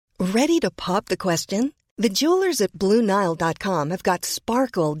Ready to pop the question? The jewelers at BlueNile.com have got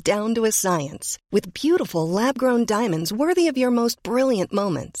sparkle down to a science with beautiful lab-grown diamonds worthy of your most brilliant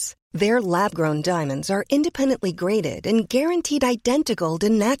moments. Their lab-grown diamonds are independently graded and guaranteed identical to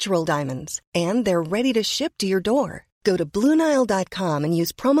natural diamonds, and they're ready to ship to your door. Go to BlueNile.com and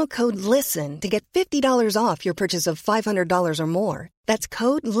use promo code LISTEN to get $50 off your purchase of $500 or more. That's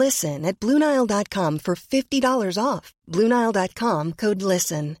code LISTEN at BlueNile.com for $50 off. BlueNile.com, code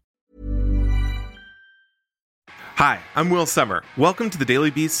LISTEN. Hi, I'm Will Summer. Welcome to the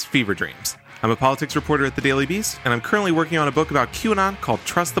Daily Beast's Fever Dreams. I'm a politics reporter at the Daily Beast, and I'm currently working on a book about QAnon called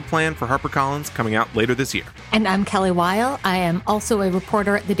Trust the Plan for HarperCollins, coming out later this year. And I'm Kelly Weil. I am also a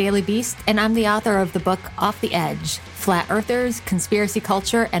reporter at the Daily Beast, and I'm the author of the book Off the Edge: Flat Earthers, Conspiracy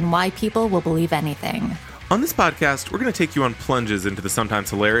Culture, and Why People Will Believe Anything. On this podcast, we're going to take you on plunges into the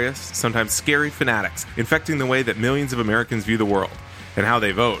sometimes hilarious, sometimes scary fanatics infecting the way that millions of Americans view the world and how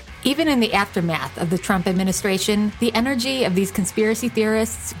they vote. Even in the aftermath of the Trump administration, the energy of these conspiracy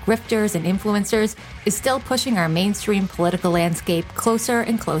theorists, grifters, and influencers is still pushing our mainstream political landscape closer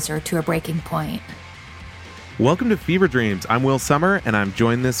and closer to a breaking point. Welcome to Fever Dreams. I'm Will Summer, and I'm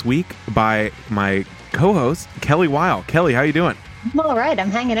joined this week by my co-host, Kelly Weil. Kelly, how you doing? I'm all right.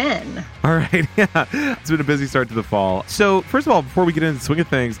 I'm hanging in. All right. Yeah. It's been a busy start to the fall. So first of all, before we get into the swing of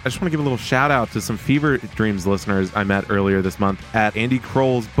things, I just want to give a little shout out to some Fever Dreams listeners I met earlier this month at Andy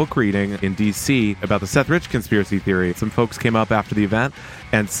Kroll's book reading in D.C. about the Seth Rich conspiracy theory. Some folks came up after the event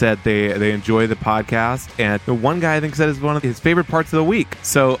and said they enjoy the podcast. And one guy I think said it's one of his favorite parts of the week.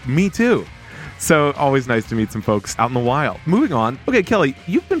 So me too. So always nice to meet some folks out in the wild. Moving on. Okay, Kelly,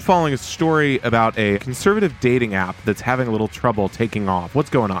 you've been following a story about a conservative dating app that's having a little trouble taking off. What's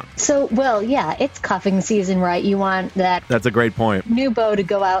going on? So, well, yeah, it's cuffing season, right? You want that... That's a great point. New beau to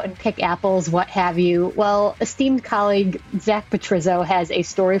go out and pick apples, what have you. Well, esteemed colleague Zach Petrizzo has a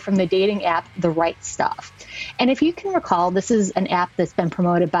story from the dating app The Right Stuff. And if you can recall, this is an app that's been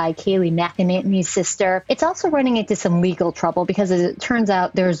promoted by Kayleigh McEnany's sister. It's also running into some legal trouble because, as it turns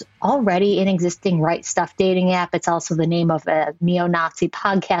out, there's already an existing Right Stuff dating app. It's also the name of a neo-Nazi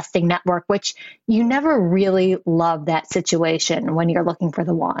podcasting network, which you never really love that situation when you're looking for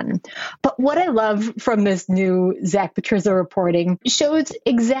the one. But what I love from this new Zach Petrizzo reporting shows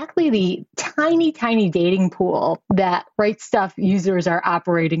exactly the tiny, tiny dating pool that Right Stuff users are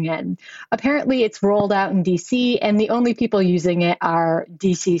operating in. Apparently, it's rolled out in DC, and the only people using it are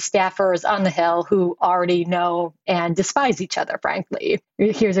DC staffers on the Hill who already know and despise each other, frankly.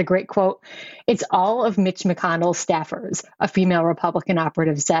 Here's a great quote. "It's all of Mitch McConnell's staffers," a female Republican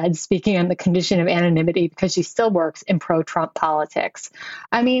operative said, speaking on the condition of anonymity because she still works in pro-Trump politics.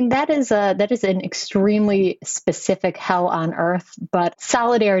 I mean, that is an extremely specific hell on earth, but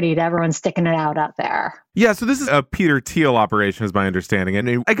solidarity to everyone sticking it out there. Yeah, so this is a Peter Thiel operation, is my understanding.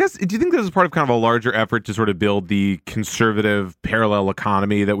 And I guess, do you think this is part of kind of a larger effort to sort of build the conservative parallel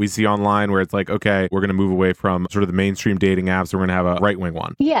economy that we see online, where it's like, okay, we're going to move away from sort of the mainstream dating apps, we're going to have a right-wing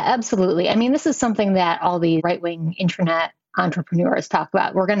one? Yeah, absolutely. I mean, this is something that all the right-wing internet entrepreneurs talk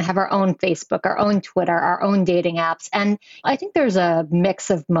about. We're going to have our own Facebook, our own Twitter, our own dating apps. And I think there's a mix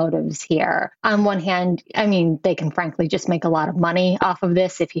of motives here. On one hand, I mean, they can frankly just make a lot of money off of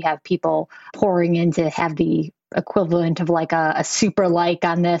this if you have people pouring in to have the equivalent of like a super like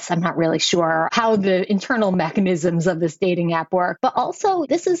on this. I'm not really sure how the internal mechanisms of this dating app work, but also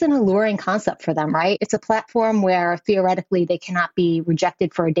this is an alluring concept for them, right? It's a platform where theoretically they cannot be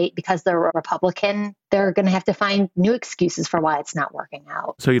rejected for a date because they're a Republican. They're going to have to find new excuses for why it's not working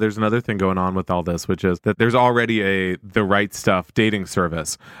out. So there's another thing going on with all this, which is that there's already The Right Stuff dating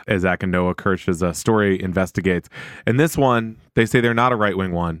service, as Zach and Noah Kirsch's story investigates. And this one, they say they're not a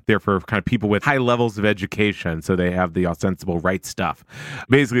right-wing one. They're for kind of people with high levels of education, so they have the ostensible right stuff.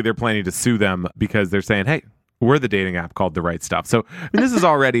 Basically, they're planning to sue them because they're saying, hey, we're the dating app called The Right Stuff. So I mean, there's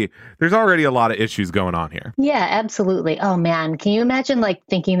already a lot of issues going on here. Yeah, absolutely. Oh, man. Can you imagine like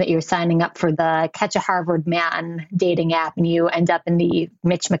thinking that you're signing up for the Catch a Harvard Man dating app and you end up in the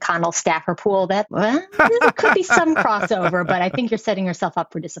Mitch McConnell staffer pool? There could be some crossover, but I think you're setting yourself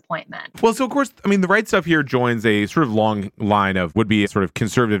up for disappointment. Well, so of course, I mean, The Right Stuff here joins a sort of long line of would-be sort of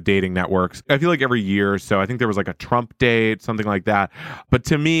conservative dating networks. I feel like every year or so, I think there was like a Trump date, something like that. But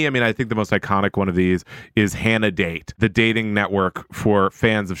to me, I mean, I think the most iconic one of these is Hannah Date, the dating network for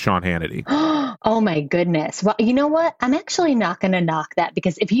fans of Sean Hannity. Oh my goodness. Well, you know what? I'm actually not going to knock that,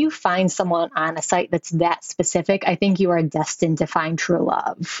 because if you find someone on a site that's that specific, I think you are destined to find true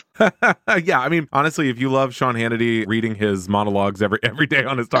love. Yeah, I mean, honestly, if you love Sean Hannity reading his monologues every day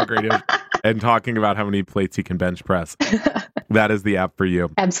on his talk radio, and talking about how many plates he can bench press. That is the app for you.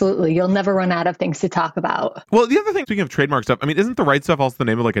 Absolutely. You'll never run out of things to talk about. Well, the other thing, speaking of trademark stuff, I mean, isn't The Right Stuff also the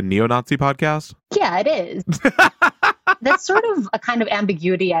name of like a neo-Nazi podcast? Yeah, it is. That's sort of a kind of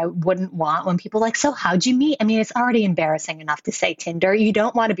ambiguity I wouldn't want when people are like, so how'd you meet? I mean, it's already embarrassing enough to say Tinder. You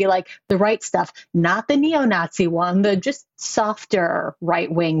don't want to be like The Right Stuff, not the neo-Nazi one, the just softer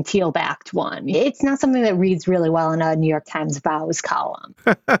right-wing teal-backed one. It's not something that reads really well in a New York Times Vows column.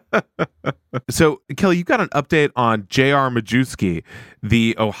 So, Kelly, you got an update on J.R. Majewski,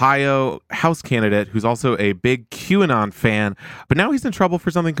 the Ohio House candidate who's also a big QAnon fan, but now he's in trouble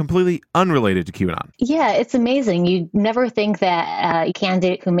for something completely unrelated to QAnon. Yeah, it's amazing. You'd never think that a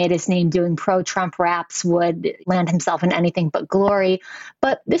candidate who made his name doing pro-Trump raps would land himself in anything but glory.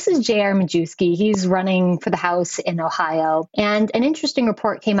 But this is J.R. Majewski. He's running for the House in Ohio. And an interesting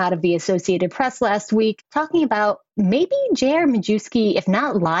report came out of the Associated Press last week talking about maybe J.R. Majewski, if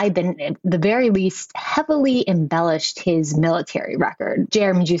not lied, then at the very least heavily embellished his military record.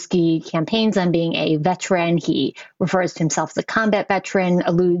 J.R. Majewski campaigns on being a veteran. He refers to himself as a combat veteran,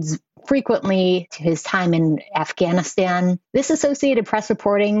 alludes frequently to his time in Afghanistan. This Associated Press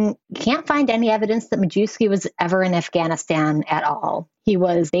reporting can't find any evidence that Majewski was ever in Afghanistan at all. He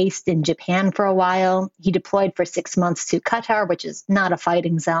was based in Japan for a while. He deployed for 6 months to Qatar, which is not a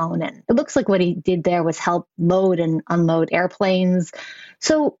fighting zone. And it looks like what he did there was help load and unload airplanes.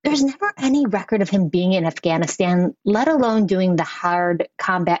 So there's never any record of him being in Afghanistan, let alone doing the hard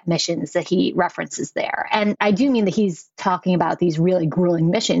combat missions that he references there. And I do mean that he's talking about these really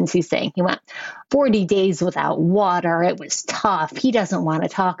grueling missions. He's saying he went 40 days without water. It was tough. He doesn't want to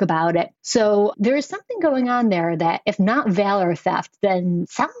talk about it. So there's something going on there that, if not valor theft, then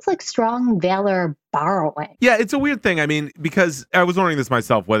sounds like strong valor borrowing. Yeah, it's a weird thing. I mean, because I was wondering this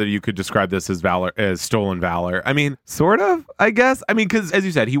myself, whether you could describe this as valor, as stolen valor. I mean, sort of, I guess. I mean, because as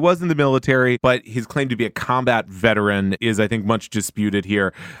you said, he was in the military, but his claim to be a combat veteran is, I think, much disputed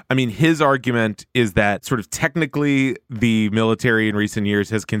here. I mean, his argument is that sort of technically the military in recent years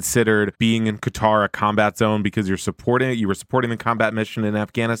has considered being in Qatar a combat zone because you were supporting the combat mission in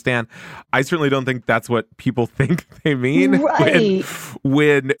Afghanistan. I certainly don't think that's what people think they mean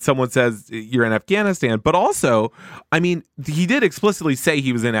when someone says you're in Afghanistan. But also, I mean, he did explicitly say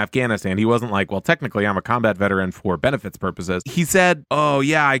he was in Afghanistan. He wasn't like, well, technically I'm a combat veteran for benefits purposes. He said, oh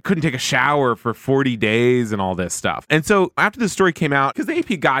yeah, I couldn't take a shower for 40 days and all this stuff. And so after this story came out, because the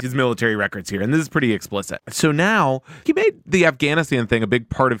AP got his military records here, and this is pretty explicit. So now he made the Afghanistan thing a big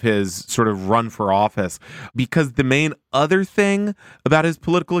part of his sort of run for office, because the main other thing about his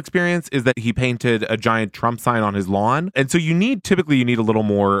political experience is that he painted a giant Trump sign on his lawn. And so typically you need a little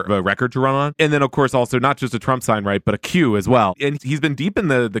more of a record to run on. And then of course also not just a Trump sign, right, but a Q as well. And he's been deep in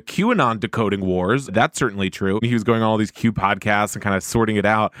the QAnon decoding wars. That's certainly true. He was going on all these Q podcasts and kind of sorting it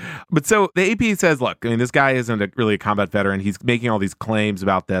out. But so the AP says, look, I mean, this guy isn't really a combat veteran. He's making all these claims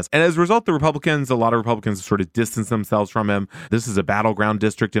about this. And as a result, a lot of Republicans sort of distance themselves from him. This is a battleground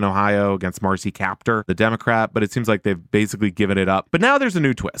district in Ohio against Marcy Kaptur, the Democrat, but it seems like they've basically given it up. But now there's a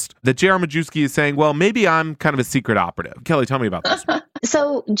new twist that J.R. Majewski is saying, well, maybe I'm kind of a secret operative. Kelly, tell me about this.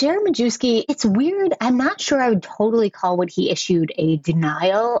 So J.R. Majewski, it's weird. I'm not sure I would totally call what he issued a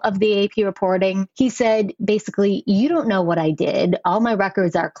denial of the AP reporting. He said, basically, you don't know what I did. All my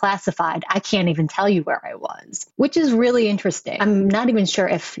records are classified. I can't even tell you where I was, which is really interesting. I'm not even sure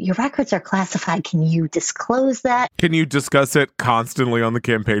if your records are classified. Can you disclose that? Can you discuss it constantly on the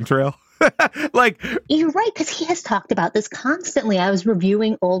campaign trail? Like, you're right, because he has talked about this constantly. I was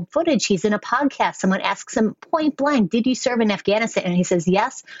reviewing old footage. He's in a podcast. Someone asks him point blank, did you serve in Afghanistan? And he says,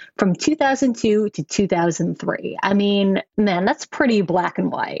 yes, from 2002 to 2003. I mean, man, that's pretty black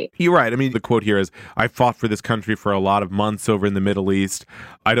and white. You're right. I mean, the quote here is, I fought for this country for a lot of months over in the Middle East.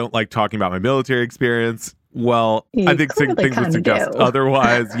 I don't like talking about my military experience. Well, I think things would suggest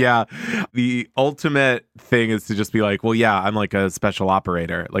otherwise. Yeah. The ultimate thing is to just be like, well, yeah, I'm like a special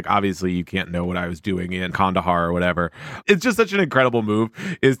operator. Like, obviously, you can't know what I was doing in Kandahar or whatever. It's just such an incredible move,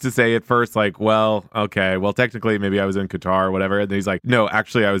 is to say at first, like, well, okay, well, technically, maybe I was in Qatar or whatever. And then he's like, no,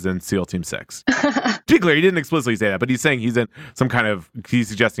 actually, I was in SEAL Team 6. Particularly, he didn't explicitly say that, but he's saying he's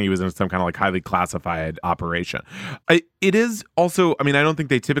suggesting he was in some kind of like highly classified operation. It is also, I mean, I don't think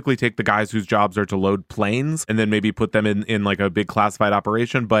they typically take the guys whose jobs are to load planes and then maybe put them in like a big classified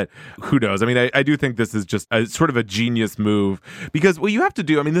operation, but who knows? I mean, I do think this is just a sort of a genius move, because what you have to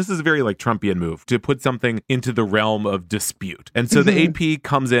do, I mean, this is a very like Trumpian move to put something into the realm of dispute. And so the AP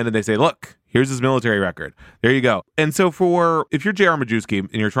comes in and they say, look, Here's his military record. There you go. And so if you're J.R. Majewski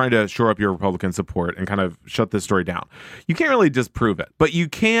and you're trying to shore up your Republican support and kind of shut this story down, you can't really disprove it, but you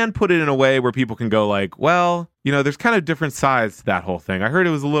can put it in a way where people can go like, well, there's kind of different sides to that whole thing. I heard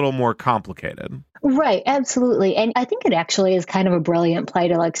it was a little more complicated. Right, absolutely. And I think it actually is kind of a brilliant play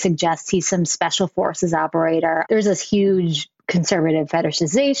to suggest he's some special forces operator. There's this huge conservative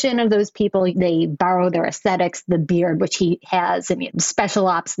fetishization of those people. They borrow their aesthetics, the beard, which he has, and special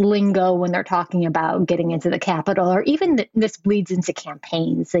ops lingo when they're talking about getting into the Capitol, or even this bleeds into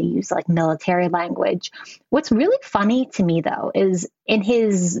campaigns. They use military language. What's really funny to me, though, is in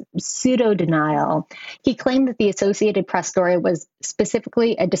his pseudo denial, he claimed that the Associated Press story was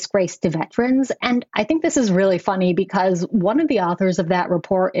specifically a disgrace to veterans. And I think this is really funny because one of the authors of that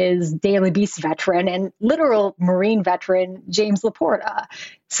report is Daily Beast veteran and literal Marine veteran James Laporta.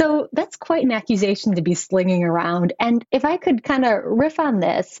 So that's quite an accusation to be slinging around. And if I could kind of riff on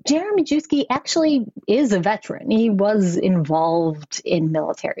this, J.R. Majewski actually is a veteran. He was involved in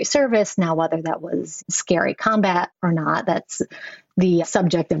military service. Now, whether that was scary combat or not, that's the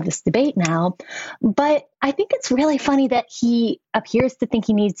subject of this debate now. But I think it's really funny that he appears to think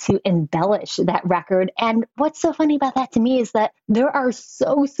he needs to embellish that record. And what's so funny about that to me is that there are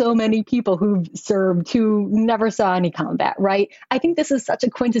so many people who've served who never saw any combat, right? I think this is such a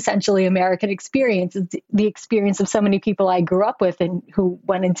quintessentially American experience. It's the experience of so many people I grew up with and who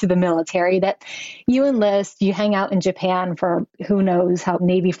went into the military, that you enlist, you hang out in Japan for who knows how,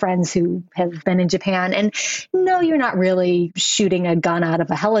 Navy friends who have been in Japan. And no, you're not really shooting a gun out of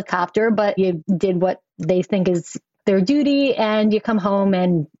a helicopter, but you did what they think is their duty and you come home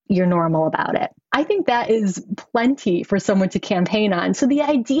and you're normal about it. I think that is plenty for someone to campaign on. So the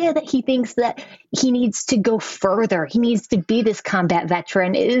idea that he thinks that he needs to go further, he needs to be this combat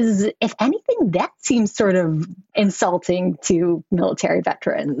veteran is, if anything, that seems sort of insulting to military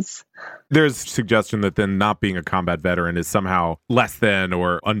veterans. There's suggestion that then not being a combat veteran is somehow less than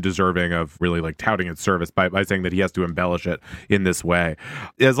or undeserving of really touting its service by saying that he has to embellish it in this way.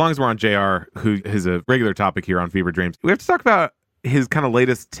 As long as we're on JR, who is a regular topic here on Fever Dreams, we have to talk about his kind of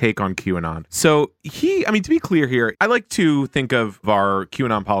latest take on QAnon. So to be clear here, I like to think of our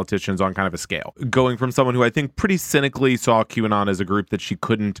QAnon politicians on kind of a scale, going from someone who I think pretty cynically saw QAnon as a group that she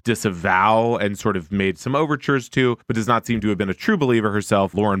couldn't disavow and sort of made some overtures to, but does not seem to have been a true believer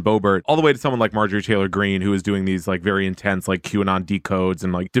herself, Lauren Boebert, all the way to someone like Marjorie Taylor Greene, who is doing these very intense QAnon decodes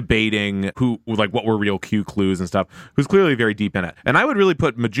and debating what were real Q clues and stuff, who's clearly very deep in it. And I would really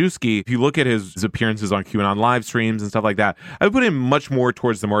put Majewski, if you look at his appearances on QAnon live streams and stuff like that, I would put him much more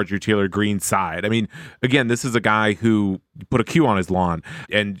towards the Marjorie Taylor Greene side. I mean, again, this is a guy who put a Q on his lawn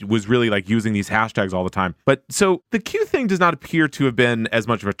and was really using these hashtags all the time. But so the Q thing does not appear to have been as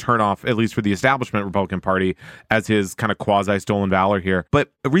much of a turnoff, at least for the establishment Republican Party, as his kind of quasi stolen valor here.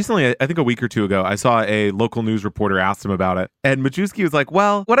 But recently, I think a week or two ago, I saw a local news reporter asked him about it. And Majewski was like,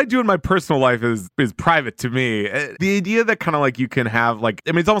 well, what I do in my personal life is private to me. The idea that kind of you can have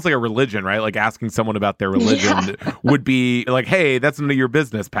it's almost like a religion, right? Asking someone about their religion would be hey, that's none of your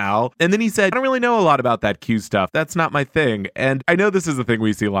business, pal. And then he said, I don't really know a lot about that Q stuff. That's not my thing. And I know this is a thing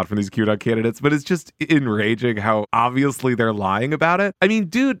we see a lot from these QAnon candidates, but it's just enraging how obviously they're lying about it. I mean,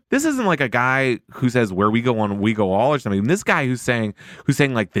 dude, this isn't a guy who says where we go on, we go all or something. This guy who's saying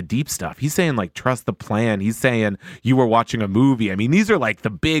the deep stuff. He's saying trust the plan. He's saying you were watching a movie. I mean, these are the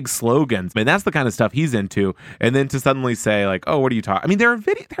big slogans. I mean, that's the kind of stuff he's into. And then to suddenly say oh, what are you talking? I mean, there are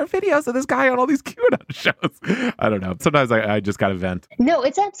videos of this guy on all these QAnon shows. I don't know. Sometimes I just got to vent. No,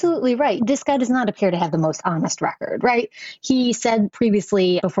 it's absolutely right. This guy does not appear to have the most honest record, right? He said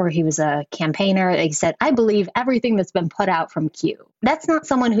previously, before he was a campaigner, he said, I believe everything that's been put out from Q. That's not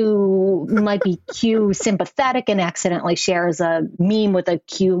someone who might be Q sympathetic and accidentally shares a meme with a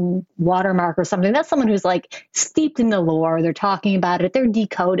Q watermark or something. That's someone who's steeped in the lore. They're talking about it. They're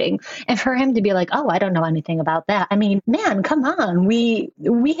decoding. And for him to be oh, I don't know anything about that. I mean, man, come on. We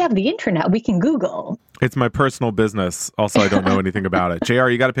have the internet. We can Google. It's my personal business. Also, I don't know anything about it. JR,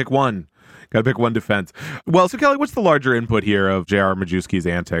 you got to pick one. Got to pick one defense. Well, so Kelly, what's the larger input here of J.R. Majewski's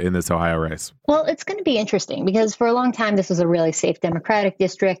antic in this Ohio race? Well, it's going to be interesting because for a long time, this was a really safe Democratic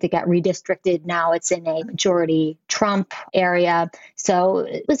district. It got redistricted. Now it's in a majority Trump area. So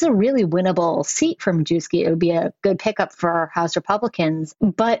it was a really winnable seat for Majewski. It would be a good pickup for House Republicans.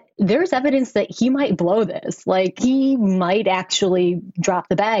 But there's evidence that he might blow this. He might actually drop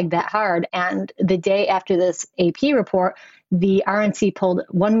the bag that hard. And the day after this AP report, the RNC pulled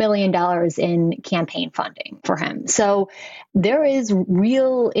 $1 million in campaign funding for him. So there is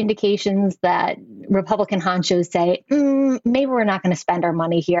real indications that Republican honchos say, maybe we're not going to spend our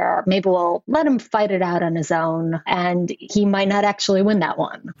money here. Maybe we'll let him fight it out on his own, and he might not actually win that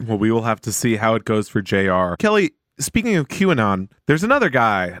one. Well, we will have to see how it goes for JR. Kelly, speaking of QAnon, there's another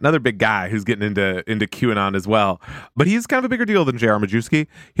big guy who's getting into QAnon as well. But he's kind of a bigger deal than JR Majewski.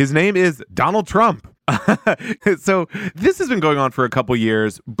 His name is Donald Trump. So this has been going on for a couple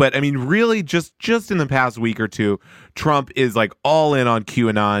years, but I mean, really just in the past week or two, Trump is like all in on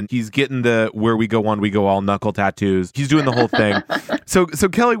QAnon. He's getting the where we go one, we go all knuckle tattoos. He's doing the whole thing. So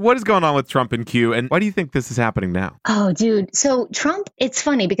Kelly, what is going on with Trump and Q, and why do you think this is happening now? Oh, dude. So Trump, it's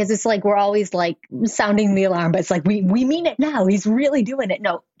funny because it's like we're always like sounding the alarm, but it's like we mean it now. He's really doing it.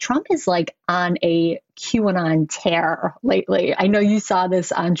 No, Trump is like on a QAnon tear lately. I know you saw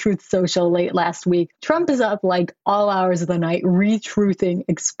this on Truth Social late last week. Trump is up like all hours of the night retruthing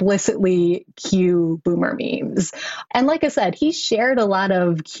explicitly Q boomer memes. And like I said, he shared a lot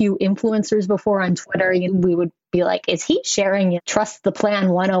of Q influencers before on Twitter. We would be like, is he sharing Trust the Plan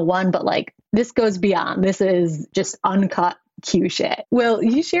 101? But like, this goes beyond. This is just uncut Q shit. Well,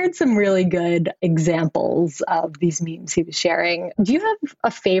 he shared some really good examples of these memes he was sharing. Do you have a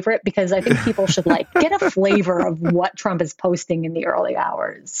favorite? Because I think people should like get a flavor of what Trump is posting in the early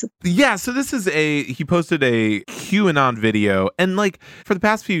hours. Yeah, so this is he posted a QAnon video, and like for the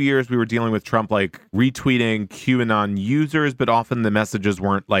past few years we were dealing with Trump like retweeting QAnon users, but often the messages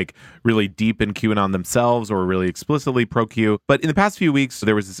weren't like really deep in QAnon themselves or really explicitly pro-Q. But in the past few weeks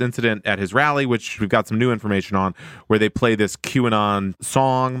there was this incident at his rally, which we've got some new information on, where they play this QAnon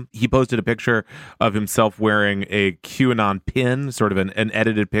song. He posted a picture of himself wearing a QAnon pin, sort of an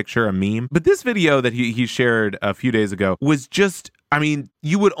edited picture, a meme. But this video that he shared a few days ago was just, I mean,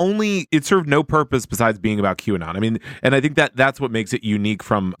 it served no purpose besides being about QAnon. I mean, and I think that's what makes it unique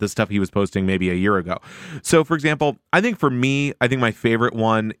from the stuff he was posting maybe a year ago. So, for example, I think my favorite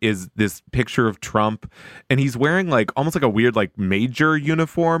one is this picture of Trump, and he's wearing like almost like a weird like major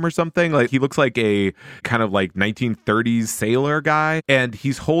uniform or something. Like he looks like a kind of like 1930s sailor guy, and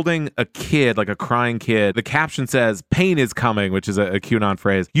he's holding a kid, like a crying kid. The caption says, "Pain is coming," which is a QAnon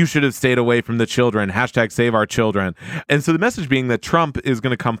phrase. "You should have stayed away from the children. #save our children." And so the message being that Trump is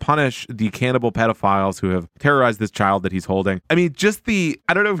going to come punish the cannibal pedophiles who have terrorized this child that he's holding. I mean,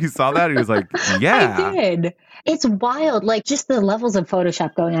 I don't know if he saw that. He was like, yeah. I did. It's wild, like just the levels of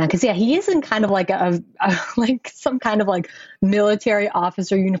Photoshop going on. Because, yeah, he is in kind of like like some kind of like military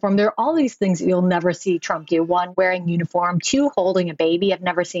officer uniform. There are all these things that you'll never see Trump do. One, wearing uniform. Two, holding a baby. I've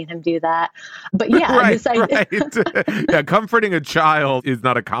never seen him do that. But yeah, right. Yeah, comforting a child is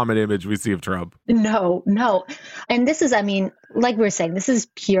not a common image we see of Trump. No. And this is, I mean, like we were saying, this is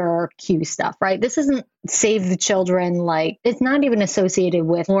pure Q stuff, right? This isn't save the children. Like, it's not even associated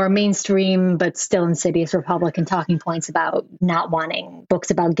with more mainstream, but still insidious Republican talking points about not wanting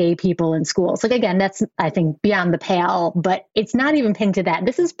books about gay people in schools. Like, again, that's, I think, beyond the pale, but it's not even pinned to that.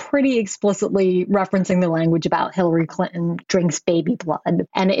 This is pretty explicitly referencing the language about Hillary Clinton drinks baby blood.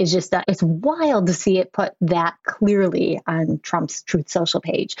 And it is just, it's wild to see it put that clearly on Trump's Truth Social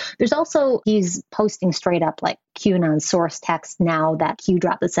page. There's also, he's posting straight up like QAnon source text now, that Q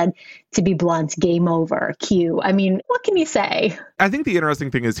drop that said, "To be blunt, game over, Q." I mean, what can you say? I think the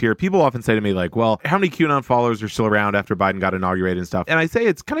interesting thing is here, people often say to me like, well, how many QAnon followers are still around after Biden got inaugurated and stuff? And I say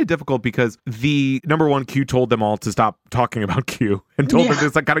it's kind of difficult because the number one, Q told them all to stop talking about Q and told them to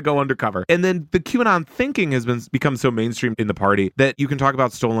just like kind of go undercover. And then the QAnon thinking has become so mainstream in the party that you can talk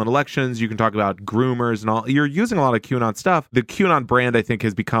about stolen elections, you can talk about groomers and all. You're using a lot of QAnon stuff. The QAnon brand, I think,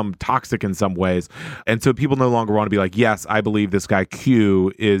 has become toxic in some ways. And so people no longer want to be like, yes, I believe this guy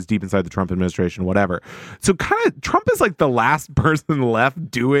Q is deep inside the Trump administration, whatever. So kind of Trump is like the last person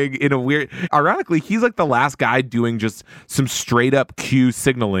left doing, in a weird, ironically, he's like the last guy doing just some straight up Q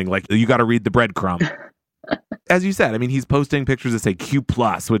signaling. Like, you got to read the breadcrumb. As you said, I mean, he's posting pictures that say Q+,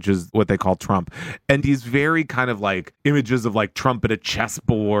 which is what they call Trump. And these very kind of like images of like Trump at a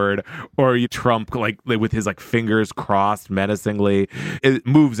chessboard, or Trump like with his like fingers crossed menacingly. It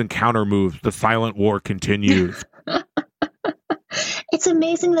moves and counter moves. The silent war continues. It's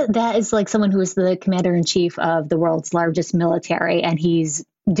amazing that is like someone who is the commander-in-chief of the world's largest military, and he's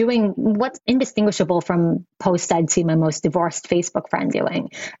doing what's indistinguishable from post I'd see my most divorced Facebook friend doing.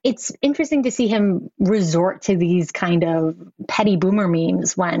 It's interesting to see him resort to these kind of petty boomer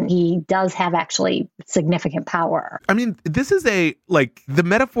memes when he does have actually significant power. I mean, this is the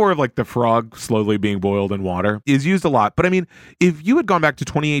metaphor of like the frog slowly being boiled in water is used a lot. But I mean, if you had gone back to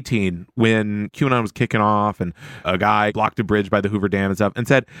 2018 when QAnon was kicking off and a guy blocked a bridge by the Hoover Dam and stuff and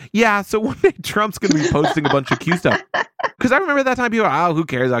said, yeah, so one day Trump's going to be posting a bunch of Q stuff. Because I remember that time people were, oh, who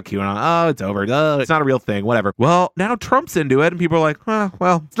cares about QAnon? Oh, it's over. Oh, it's not a real thing. Whatever. Well, now Trump's into it and people are like,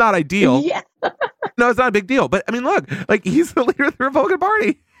 well, it's not ideal. Yeah. No, it's not a big deal. But I mean, look, like he's the leader of the Republican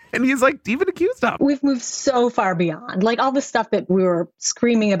Party. And he's like deep into Q stuff. We've moved so far beyond like all the stuff that we were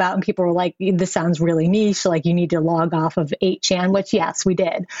screaming about and people were like, this sounds really niche. Like you need to log off of 8chan, which yes, we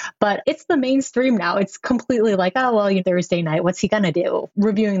did. But it's the mainstream now. It's completely like, oh, well, Thursday night, what's he going to do?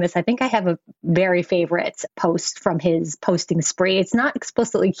 Reviewing this, I think I have a very favorite post from his posting spree. It's not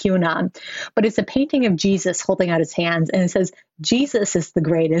explicitly QAnon, but it's a painting of Jesus holding out his hands. And it says, Jesus is the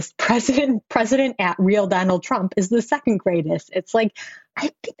greatest. President at real Donald Trump is the second greatest. It's like, I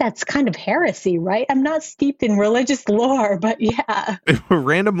think that's kind of heresy, right? I'm not steeped in religious lore, but yeah. If a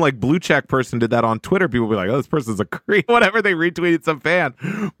random like blue check person did that on Twitter, people would be like, oh, this person's a creep. Whatever, they retweeted some fan.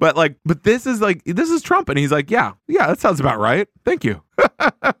 But this is Trump. And he's like, yeah, that sounds about right. Thank you.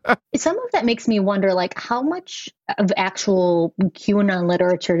 Some of that makes me wonder, like, how much of actual QAnon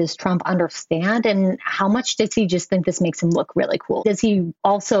literature does Trump understand? And how much does he just think this makes him look really cool? Does he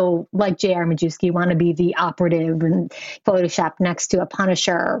also, like J.R. Majewski, want to be the operative and Photoshop next to a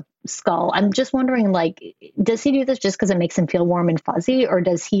Punisher skull? I'm just wondering, like, does he do this just because it makes him feel warm and fuzzy, or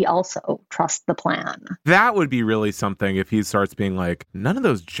does he also trust the plan? That would be really something if he starts being like, none of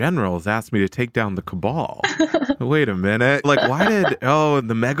those generals asked me to take down the cabal. Wait a minute. Like, why did,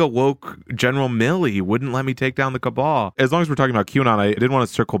 the mega woke General Milley wouldn't let me take down the cabal? As long as we're talking about QAnon, I did want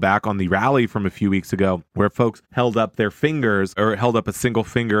to circle back on the rally from a few weeks ago where folks held up their fingers or held up a single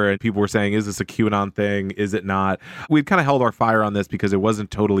finger and people were saying, is this a QAnon thing? Is it not? We'd kind of held our fire on this because it wasn't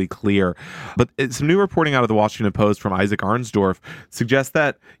totally clear. But some new reporting out of the Washington Post from Isaac Arnsdorf suggests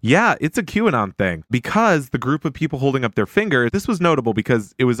that, yeah, it's a QAnon thing because the group of people holding up their finger, this was notable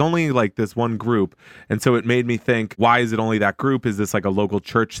because it was only like this one group. And so it made me think, why is it only that group? Is this like a local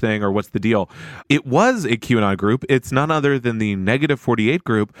church thing or what's the deal? It was a QAnon group. It's none other than the Negative 48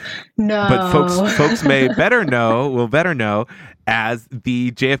 group. No. But folks will better know as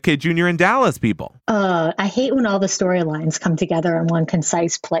the JFK Jr. in Dallas people. I hate when all the storylines come together in one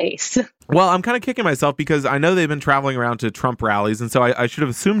concise place. Well, I'm kind of kicking myself because I know they've been traveling around to Trump rallies, and so I should have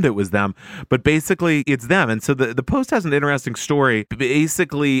assumed it was them. But basically, it's them. And so the Post has an interesting story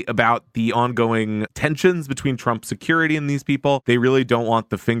basically about the ongoing tensions between Trump security and these people. They really don't want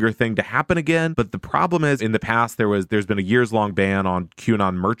the finger thing to happen again. But the problem is, in the past, there's been a years-long ban on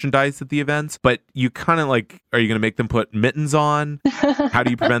QAnon merchandise at the events. But you kind of like, are you going to make them put mittens on? How do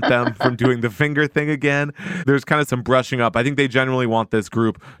you prevent them from doing the finger thing again? There's kind of some brushing up. I think they generally want this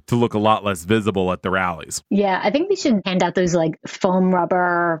group to look a lot less visible at the rallies. Yeah, I think they should hand out those like foam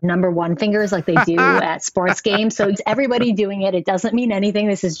rubber number one fingers like they do at sports games. So it's everybody doing it. It doesn't mean anything.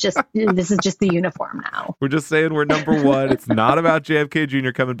 This is just the uniform now. We're just saying we're number one. It's not about JFK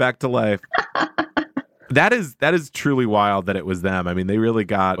Jr. coming back to life. That is truly wild that it was them. I mean, they really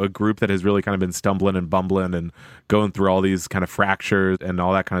got a group that has really kind of been stumbling and bumbling and going through all these kind of fractures and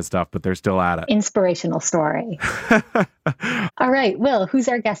all that kind of stuff, but they're still at it. Inspirational story. All right, Will, who's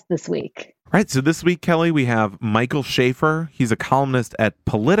our guest this week? Right. So this week, Kelly, we have Michael Schaefer. He's a columnist at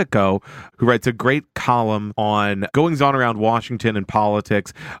Politico who writes a great column on goings on around Washington and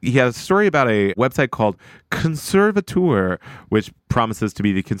politics. He has a story about a website called Conservateur, which promises to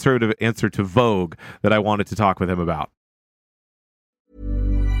be the conservative answer to Vogue that I wanted to talk with him about.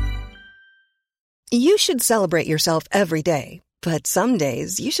 You should celebrate yourself every day, but some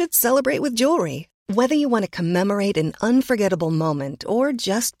days you should celebrate with jewelry. Whether you want to commemorate an unforgettable moment or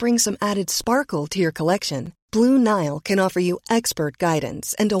just bring some added sparkle to your collection, Blue Nile can offer you expert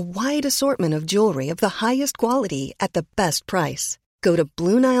guidance and a wide assortment of jewelry of the highest quality at the best price. Go to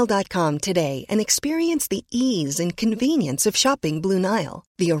BlueNile.com today and experience the ease and convenience of shopping Blue Nile,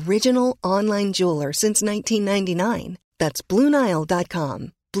 the original online jeweler since 1999. That's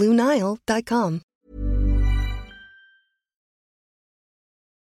BlueNile.com. BlueNile.com.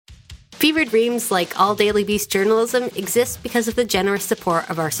 Fever Dreams, like all Daily Beast journalism, exists because of the generous support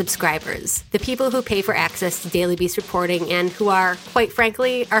of our subscribers, the people who pay for access to Daily Beast reporting and who are, quite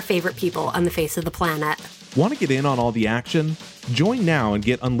frankly, our favorite people on the face of the planet. Want to get in on all the action? Join now and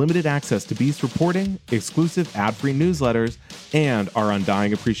get unlimited access to Beast reporting, exclusive ad-free newsletters, and our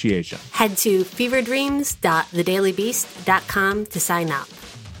undying appreciation. Head to feverdreams.thedailybeast.com to sign up.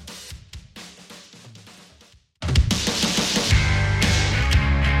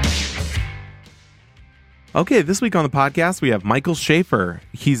 Okay, this week on the podcast, we have Michael Schaefer.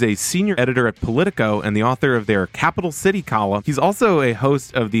 He's a senior editor at Politico and the author of their Capital City column. He's also a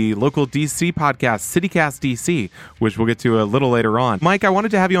host of the local DC podcast, CityCast DC, which we'll get to a little later on. Mike, I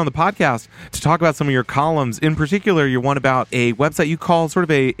wanted to have you on the podcast to talk about some of your columns. In particular, your one about a website you call sort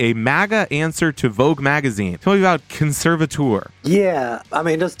of a MAGA answer to Vogue magazine. Tell me about Conservateur. Yeah, I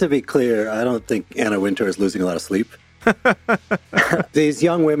mean, just to be clear, I don't think Anna Wintour is losing a lot of sleep. These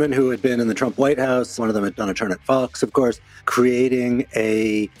young women who had been in the Trump White House, one of them had done a turn at Fox, of course, creating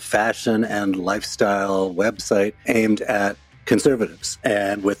a fashion and lifestyle website aimed at conservatives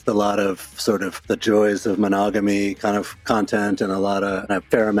and with a lot of sort of the joys of monogamy kind of content and a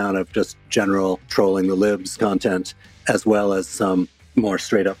fair amount of just general trolling the libs content, as well as some more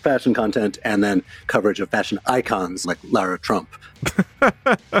straight up fashion content and then coverage of fashion icons like Lara Trump.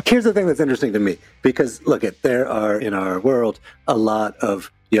 Here's the thing that's interesting to me, because look, there are in our world a lot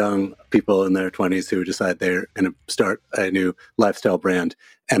of young people in their 20s who decide they're going to start a new lifestyle brand.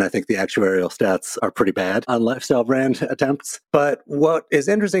 And I think the actuarial stats are pretty bad on lifestyle brand attempts. But what is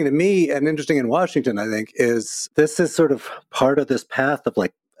interesting to me and interesting in Washington, I think, is this is sort of part of this path of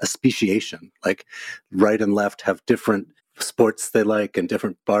like a speciation. Like right and left have different sports they like and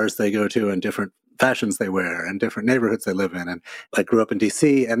different bars they go to and different fashions they wear and different neighborhoods they live in. And I grew up in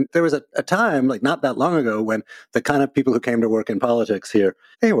DC, and there was a time, like not that long ago, when the kind of people who came to work in politics here,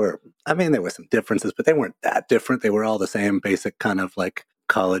 there were some differences, but they weren't that different. They were all the same basic kind of like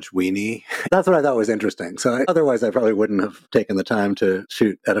college weenie. That's what I thought was interesting. So otherwise, I probably wouldn't have taken the time to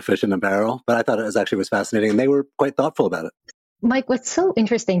shoot at a fish in a barrel, but I thought it was fascinating, and they were quite thoughtful about it. Mike, what's so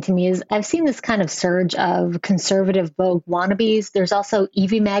interesting to me is I've seen this kind of surge of conservative Vogue wannabes. There's also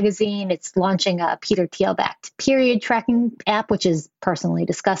Evie Magazine. It's launching a Peter Thiel-backed period tracking app, which is personally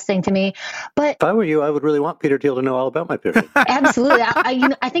disgusting to me. But if I were you, I would really want Peter Thiel to know all about my period. Absolutely.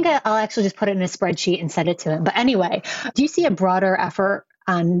 I think I'll actually just put it in a spreadsheet and send it to him. But anyway, do you see a broader effort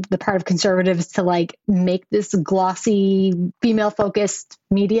on the part of conservatives to like make this glossy, female-focused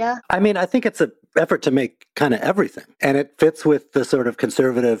media? I mean, I think it's an effort to make kind of everything. And it fits with the sort of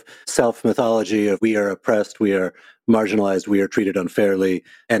conservative self-mythology of we are oppressed, we are marginalized, we are treated unfairly.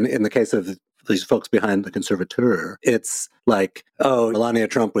 And in the case of these folks behind the Conservateur, it's like, oh, Melania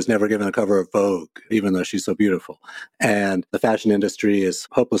Trump was never given a cover of Vogue, even though she's so beautiful. And the fashion industry is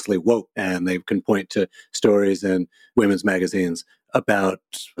hopelessly woke, and they can point to stories in women's magazines about,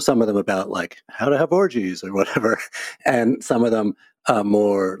 some of them about like how to have orgies or whatever, and some of them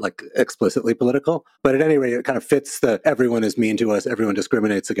more like explicitly political. But at any rate, it kind of fits the everyone is mean to us, everyone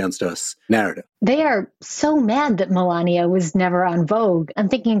discriminates against us narrative. They are so mad that Melania was never on Vogue. I'm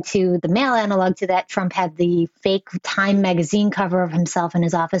thinking to the male analog to that, Trump had the fake Time magazine cover of himself in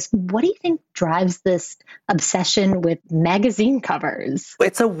his office. What do you think drives this obsession with magazine covers?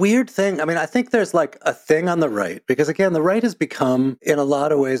 It's a weird thing. I mean, I think there's like a thing on the right, because again, the right has become, in a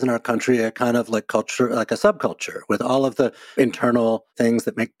lot of ways in our country, a kind of like culture, like a subculture, with all of the internal things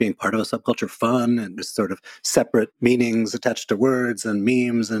that make being part of a subculture fun, and just sort of separate meanings attached to words and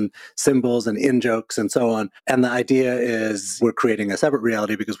memes and symbols and in-jokes and so on. And the idea is we're creating a separate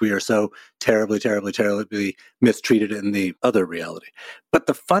reality because we are so terribly, terribly, terribly mistreated in the other reality. But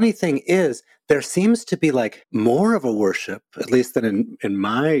the funny thing is, there seems to be like more of a worship, at least than in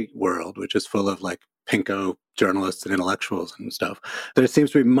my world, which is full of like pinko journalists and intellectuals and stuff. There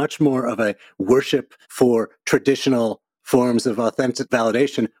seems to be much more of a worship for traditional forms of authentic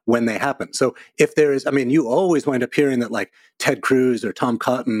validation when they happen. So if there is, I mean, you always wind up hearing that like Ted Cruz or Tom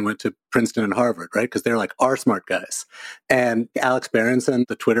Cotton went to Princeton and Harvard, right? Because they're like our smart guys. And Alex Berenson,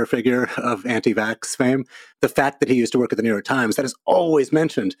 the Twitter figure of anti-vax fame, the fact that he used to work at the New York Times, that is always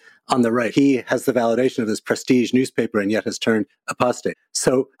mentioned on the right. He has the validation of this prestige newspaper and yet has turned apostate.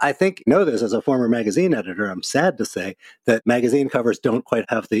 So I think, know this as a former magazine editor, I'm sad to say that magazine covers don't quite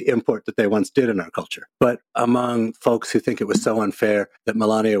have the import that they once did in our culture. But among folks who think it was so unfair that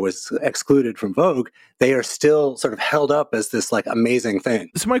Melania was excluded from Vogue, they are still sort of held up as this like amazing thing.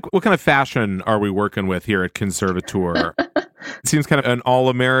 So Mike, what kind of fashion are we working with here at Conservateur? It seems kind of an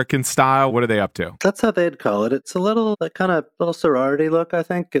all-American style. What are they up to? That's how they'd call it. It's a little like kind of little sorority look, I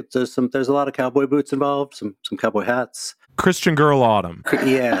think. There's a lot of cowboy boots involved, some cowboy hats. Christian Girl Autumn.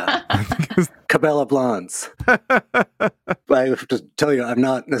 Yeah. Cabela Blondes. I have to tell you, I'm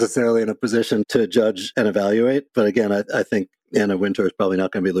not necessarily in a position to judge and evaluate. But again, I think Anna Wintour is probably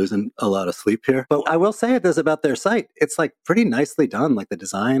not going to be losing a lot of sleep here. But I will say this about their site. It's like pretty nicely done. Like the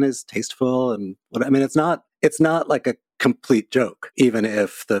design is tasteful. And I mean, it's not like a complete joke, even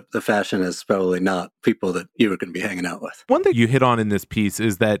if the fashion is probably not people that you were going to be hanging out with. One thing you hit on in this piece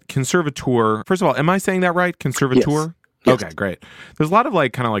is that Conservateur, first of all, am I saying that right? Conservateur? Yes. Yes. Okay, great. There's a lot of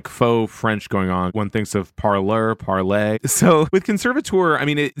kind of faux French going on. One thinks of parleur, parlay. So with Conservateur, I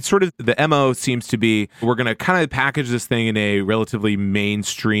mean, it sort of the MO seems to be we're going to kind of package this thing in a relatively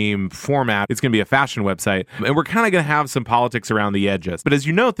mainstream format. It's going to be a fashion website, and we're kind of going to have some politics around the edges. But as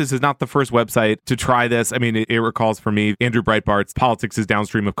you note, this is not the first website to try this. I mean, it recalls for me Andrew Breitbart's "Politics is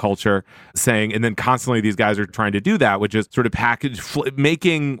Downstream of Culture" saying, and then constantly these guys are trying to do that, which is sort of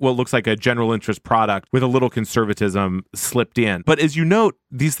making what looks like a general interest product with a little conservatism slipped in. But as you note,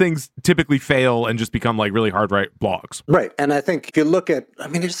 these things typically fail and just become really hard right blogs. Right. And I think if you look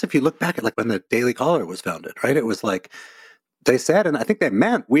back at when the Daily Caller was founded, right? It was they said, and I think they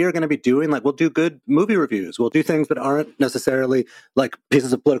meant, we are going to be doing we'll do good movie reviews. We'll do things that aren't necessarily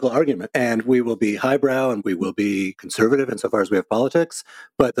pieces of political argument. And we will be highbrow and we will be conservative insofar as we have politics.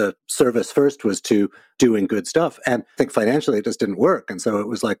 But the service first was to doing good stuff. And I think financially it just didn't work. And so it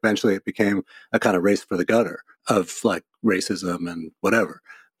was eventually it became a kind of race for the gutter of racism and whatever.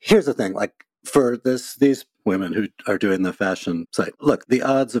 Here's the thing, for these women who are doing the fashion site, look, the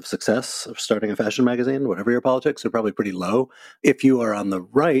odds of success of starting a fashion magazine, whatever your politics, are probably pretty low. If you are on the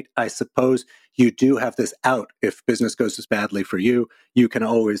right, I suppose you do have this out. If business goes as badly for you, you can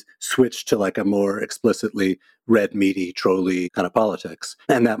always switch to a more explicitly red, meaty, trolly kind of politics.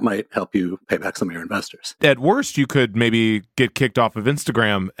 And that might help you pay back some of your investors. At worst, you could maybe get kicked off of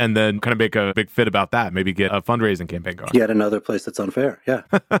Instagram and then kind of make a big fit about that. Maybe get a fundraising campaign going. Yet another place that's unfair. Yeah.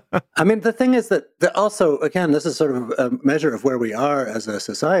 I mean, the thing is that also, again, this is sort of a measure of where we are as a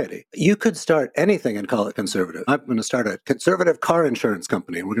society. You could start anything and call it conservative. I'm going to start a conservative car insurance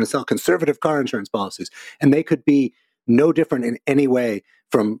company, and we're going to sell conservative car insurance policies. And they could be no different in any way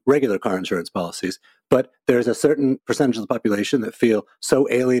from regular car insurance policies. But there's a certain percentage of the population that feel so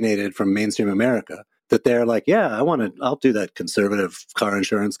alienated from mainstream America that they're I'll do that conservative car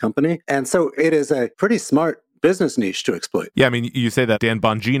insurance company. And so it is a pretty smart business niche to exploit. Yeah, I mean, you say that Dan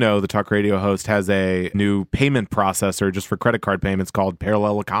Bongino, the talk radio host, has a new payment processor just for credit card payments called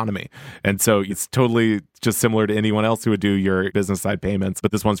Parallel Economy. And so it's totally just similar to anyone else who would do your business side payments,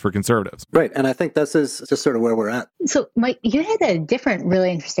 but this one's for conservatives. Right. And I think this is just sort of where we're at. So, Mike, you had a different, really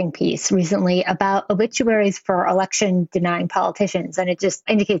interesting piece recently about obituaries for election-denying politicians. And it just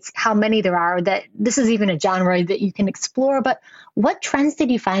indicates how many there are, that this is even a genre that you can explore. But what trends did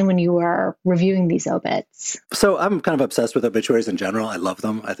you find when you were reviewing these obits? So I'm kind of obsessed with obituaries in general. I love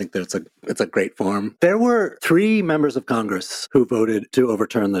them. I think that it's a great form. There were 3 members of Congress who voted to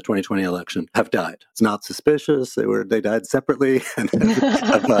overturn the 2020 election have died. It's not suspicious. They died separately and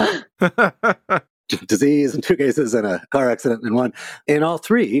of disease in 2 cases and a car accident in 1. In all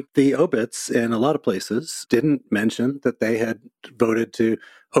 3, the obits in a lot of places didn't mention that they had voted to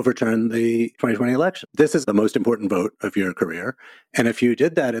overturn the 2020 election. This is the most important vote of your career. And if you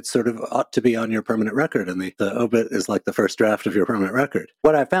did that, it sort of ought to be on your permanent record. And the obit is the first draft of your permanent record.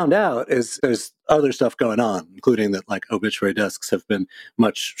 What I found out is there's other stuff going on, including that obituary desks have been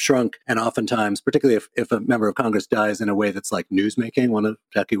much shrunk. And oftentimes, particularly if a member of Congress dies in a way that's newsmaking, one of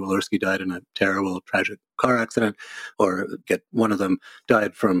Jackie Walorski died in a terrible, tragic car accident, or one of them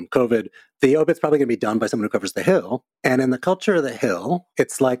died from COVID, the obit's probably going to be done by someone who covers The Hill. And in the culture of The Hill,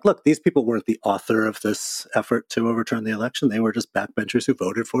 it's look, these people weren't the author of this effort to overturn the election. They were just backbenchers who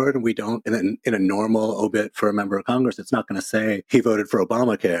voted for it. And we don't, in a normal obit for a member of Congress, it's not going to say he voted for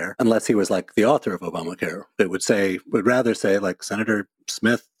Obamacare unless he was the author of Obamacare. It would rather say Senator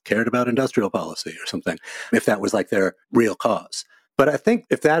Smith cared about industrial policy or something, if that was their real cause. But I think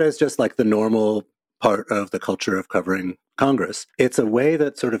if that is just the normal part of the culture of covering Congress, it's a way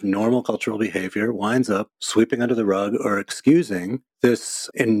that sort of normal cultural behavior winds up sweeping under the rug or excusing this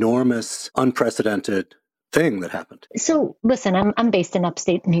enormous, unprecedented thing that happened. So listen, I'm based in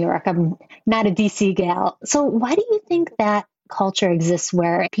upstate New York. I'm not a DC gal. So why do you think that culture exists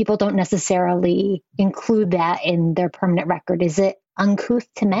where people don't necessarily include that in their permanent record? Is it uncouth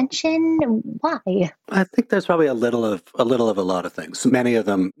to mention? Why? I think there's probably a little of a lot of things. Many of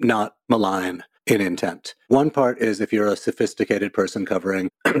them not malign in intent. One part is if you're a sophisticated person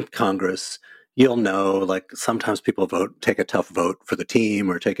covering Congress, you'll know sometimes people take a tough vote for the team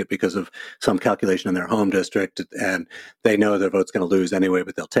or take it because of some calculation in their home district, and they know their vote's going to lose anyway,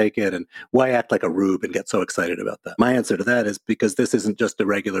 but they'll take it. And why act like a rube and get so excited about that? My answer to that is because this isn't just a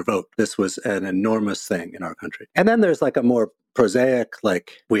regular vote. This was an enormous thing in our country. And then there's a more prosaic,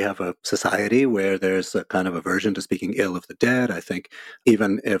 like we have a society where there's a kind of aversion to speaking ill of the dead. I think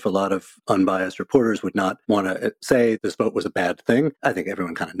even if a lot of unbiased reporters would not want to say this vote was a bad thing, I think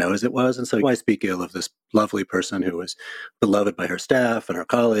everyone kind of knows it was. And so why speak ill of this lovely person who was beloved by her staff and her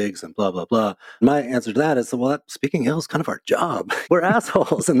colleagues and blah, blah, blah. My answer to that is, well, speaking ill is kind of our job. We're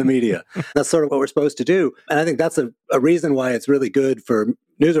assholes in the media. That's sort of what we're supposed to do. And I think that's a reason why it's really good for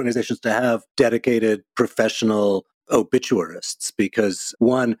news organizations to have dedicated professional obituarists, because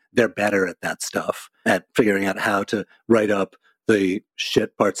one, they're better at that stuff, at figuring out how to write up the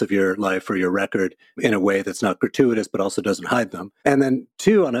shit parts of your life or your record in a way that's not gratuitous, but also doesn't hide them. And then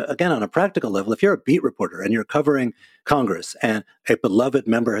two, on a practical level, if you're a beat reporter and you're covering Congress and a beloved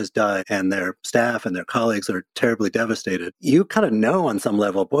member has died and their staff and their colleagues are terribly devastated, you kind of know on some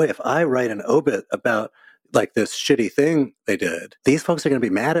level, boy, if I write an obit about like this shitty thing they did, these folks are going to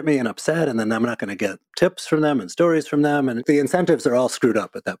be mad at me and upset, and then I'm not going to get tips from them and stories from them, and the incentives are all screwed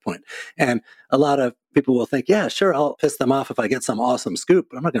up at that point. And a lot of people will think, yeah, sure, I'll piss them off if I get some awesome scoop,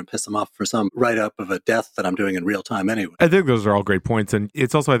 but I'm not going to piss them off for some write-up of a death that I'm doing in real time anyway. I think those are all great points. And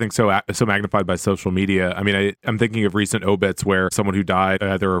it's also, I think, so magnified by social media. I mean, I'm thinking of recent obits where someone who died,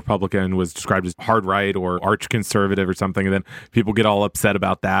 either a Republican, was described as hard right or arch conservative or something, and then people get all upset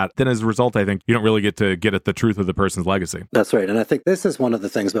about that. Then as a result, I think you don't really get to get at the truth of the person's legacy. That's right. And I think this is one of the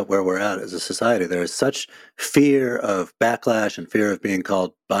things about where we're at as a society. There is such fear of backlash and fear of being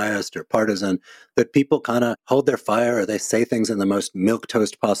called biased or partisan that people kind of hold their fire, or they say things in the most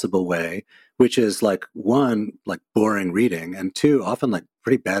milquetoast possible way, which is like, one, like boring reading, and two, often like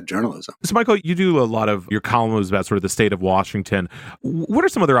pretty bad journalism. So, Michael, you do a lot of your columns about sort of the state of Washington. What are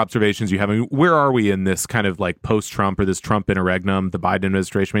some other observations you have? I mean, where are we in this kind of like post-Trump or this Trump interregnum, the Biden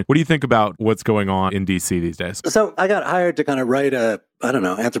administration? I mean, what do you think about what's going on in D.C. these days? So I got hired to kind of write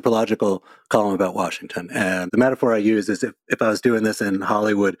anthropological column about Washington. And the metaphor I use is if I was doing this in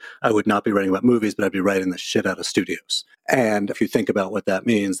Hollywood, I would not be writing about movies, but I'd be writing the shit out of studios. And if you think about what that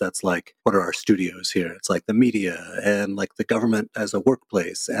means, that's like, what are our studios here? It's like the media and like the government as a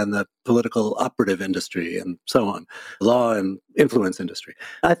workplace and the political operative industry and so on, law and influence industry.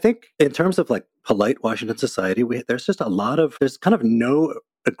 I think in terms of like polite Washington society, there's kind of no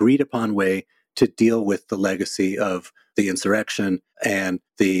agreed upon way to deal with the legacy of the insurrection and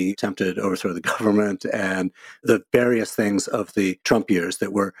the attempted overthrow of the government and the various things of the Trump years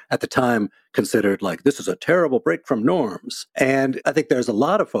that were at the time considered like, this is a terrible break from norms. And I think there's a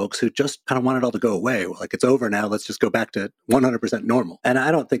lot of folks who just kind of want it all to go away. Like, it's over now, let's just go back to 100% normal. And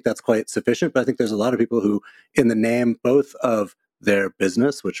I don't think that's quite sufficient, but I think there's a lot of people who, in the name both of their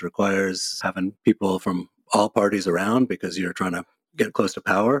business, which requires having people from all parties around because you're trying to get close to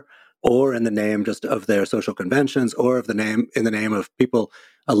power, or in the name just of their social conventions, or in the name of people,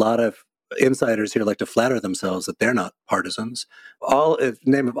 a lot of insiders here like to flatter themselves that they're not partisans. In the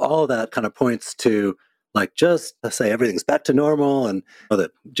name of all of that kind of points to like, just say everything's back to normal and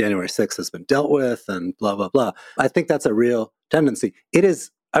that January 6th has been dealt with and blah, blah, blah. I think that's a real tendency. It is,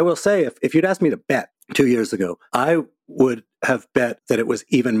 I will say, if you'd asked me to bet 2 years ago, I would have bet that it was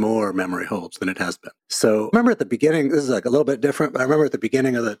even more memory holds than it has been. So I remember at the beginning, this is like a little bit different, but I remember at the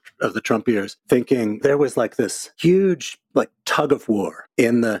beginning of the Trump years thinking there was like this huge like tug of war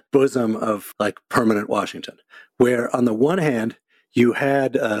in the bosom of like permanent Washington, where on the one hand, you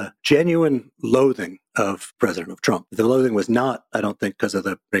had a genuine loathing of President Trump. The loathing was not, I don't think, because of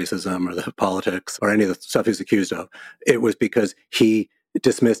the racism or the politics or any of the stuff he's accused of. It was because he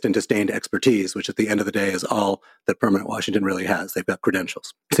dismissed and disdained expertise, which at the end of the day is all that permanent Washington really has. They've got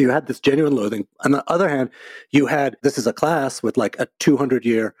credentials. So you had this genuine loathing. On the other hand, you had, this is a class with like a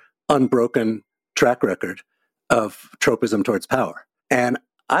 200-year unbroken track record of tropism towards power. And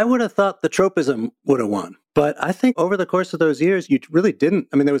I would have thought the tropism would have won. But I think over the course of those years, you really didn't.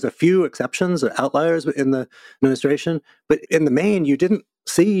 I mean, there was a few exceptions or outliers in the administration, but in the main, you didn't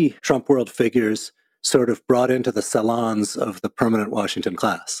see Trump world figures sort of brought into the salons of the permanent Washington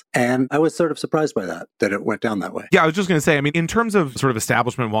class. And I was sort of surprised by that it went down that way. Yeah, I was just going to say, I mean, in terms of sort of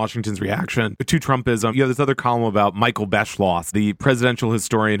establishment Washington's reaction to Trumpism, you have this other column about Michael Beschloss, the presidential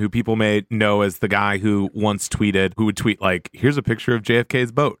historian who people may know as the guy who once tweeted, who would tweet like, here's a picture of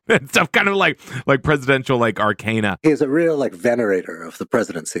JFK's boat and stuff, kind of like presidential like arcana. He's a real like venerator of the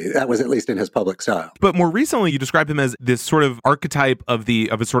presidency. That was at least in his public style. But more recently, you described him as this sort of archetype of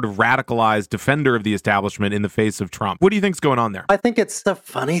a sort of radicalized defender of the establishment in the face of Trump. What do you think's going on there? I think it's a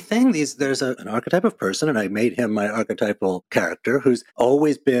funny thing. There's an archetype of person, and I made him my archetypal character, who's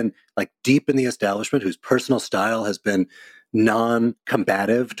always been like deep in the establishment, whose personal style has been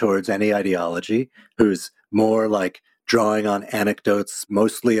non-combative towards any ideology, who's more like drawing on anecdotes,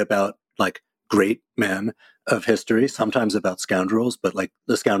 mostly about like great men of history, sometimes about scoundrels, but like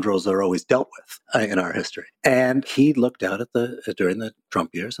the scoundrels are always dealt with in our history. And he looked out at during the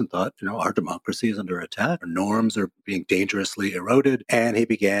Trump years and thought, our democracy is under attack, our norms are being dangerously eroded. And he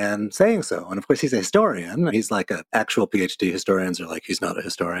began saying so. And of course, he's a historian. He's like an actual PhD. Historians are like, he's not a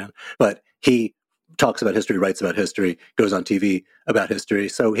historian, but he talks about history, writes about history, goes on TV about history.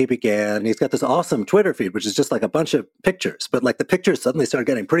 So he's got this awesome Twitter feed, which is just like a bunch of pictures, but like the pictures suddenly started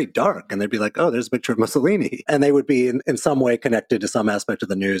getting pretty dark and they'd be like, oh, there's a picture of Mussolini. And they would be in some way connected to some aspect of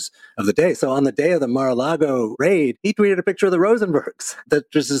the news of the day. So on the day of the Mar-a-Lago raid, he tweeted a picture of the Rosenbergs, that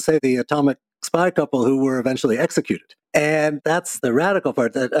just to say the atomic spy couple who were eventually executed. And that's the radical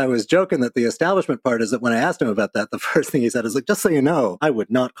part. That I was joking that the establishment part is that when I asked him about that, the first thing he said is like, just so you know, I would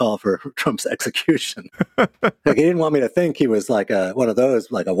not call for Trump's execution. Like he didn't want me to think he was like one of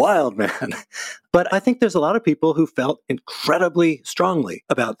those, like a wild man. But I think there's a lot of people who felt incredibly strongly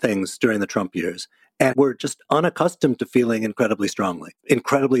about things during the Trump years. And were just unaccustomed to feeling incredibly strongly.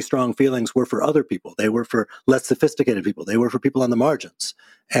 Incredibly strong feelings were for other people. They were for less sophisticated people. They were for people on the margins.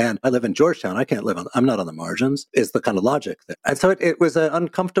 And I live in Georgetown. I'm not on the margins, is the kind of logic there. And so it was an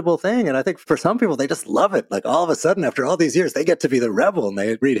uncomfortable thing. And I think for some people, they just love it. Like all of a sudden, after all these years, they get to be the rebel and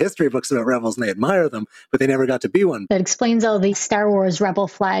they read history books about rebels and they admire them, but they never got to be one. That explains all the Star Wars rebel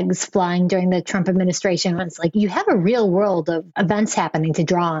flags flying during the Trump administration. It's like, you have a real world of events happening to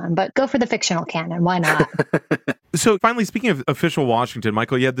draw on, but go for the fictional canon. Why not? So finally, speaking of official Washington,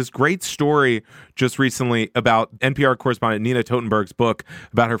 Michael, you had this great story just recently about NPR correspondent Nina Totenberg's book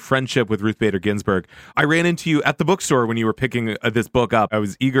about her friendship with Ruth Bader Ginsburg. I ran into you at the bookstore when you were picking this book up. I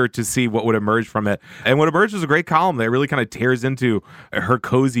was eager to see what would emerge from it. And what emerged was a great column that really kind of tears into her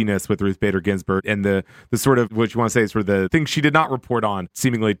coziness with Ruth Bader Ginsburg and the sort of, what you want to say, sort of the things she did not report on,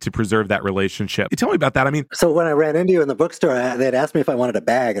 seemingly to preserve that relationship. Tell me about that. I mean, so when I ran into you in the bookstore, they'd asked me if I wanted a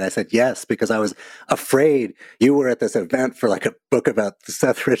bag, and I said yes, because I was afraid you were at this event for like a book about the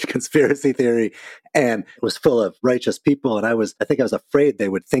Seth Rich conspiracy theory, and it was full of righteous people. And I think I was afraid they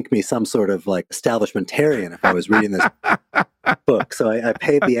would think me some sort of like establishmentarian if I was reading this book. So I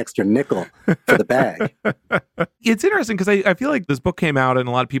paid the extra nickel for the bag. It's interesting because I feel like this book came out and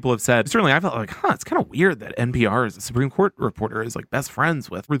a lot of people have said, certainly I felt like, it's kind of weird that NPR as a Supreme Court reporter is like best friends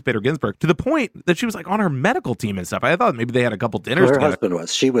with Ruth Bader Ginsburg, to the point that she was like on her medical team and stuff. I thought maybe they had a couple dinners her together. Husband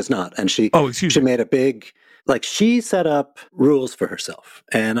was. She was not. And she me. made a big... Like she set up rules for herself.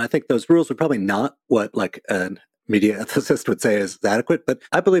 And I think those rules were probably not what like a media ethicist would say is adequate, but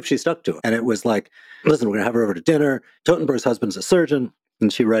I believe she stuck to it. And it was like, listen, we're going to have her over to dinner. Totenberg's husband's a surgeon.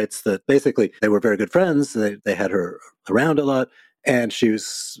 And she writes that basically they were very good friends. They had her around a lot. And she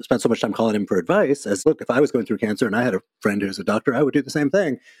spent so much time calling him for advice as, look, if I was going through cancer and I had a friend who's a doctor, I would do the same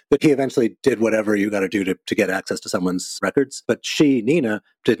thing. But he eventually did whatever you got to do to get access to someone's records. But she, Nina,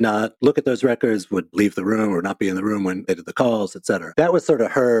 did not look at those records, would leave the room or not be in the room when they did the calls, et cetera. That was sort of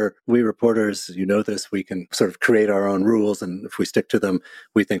her. We reporters, this, we can sort of create our own rules. And if we stick to them,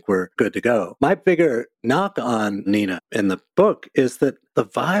 we think we're good to go. My bigger knock on Nina in the book is that the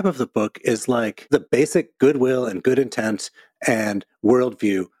vibe of the book is like the basic goodwill and good intent and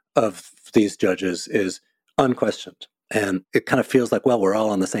worldview of these judges is unquestioned. And it kind of feels like, well, we're all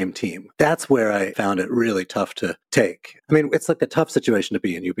on the same team. That's where I found it really tough to take. I mean, it's like a tough situation to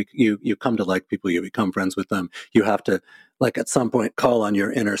be in. You come to like people, you become friends with them. You have to, like at some point, call on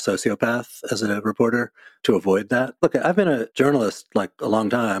your inner sociopath as a reporter to avoid that. Look, I've been a journalist like a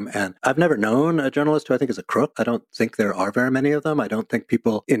long time, and I've never known a journalist who I think is a crook. I don't think there are very many of them. I don't think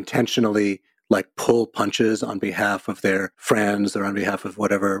people intentionally like pull punches on behalf of their friends or on behalf of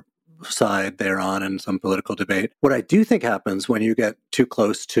whatever side they're on in some political debate. What I do think happens when you get too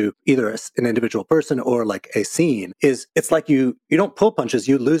close to either an individual person or like a scene is it's like you don't pull punches,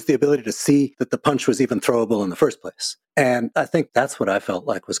 you lose the ability to see that the punch was even throwable in the first place. And I think that's what I felt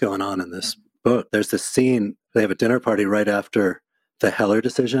like was going on in this book. There's this scene, they have a dinner party right after the Heller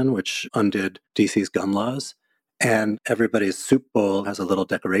decision, which undid DC's gun laws. And everybody's soup bowl has a little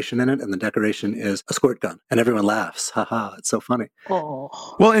decoration in it, and the decoration is a squirt gun. And everyone laughs. Ha ha, it's so funny. Oh.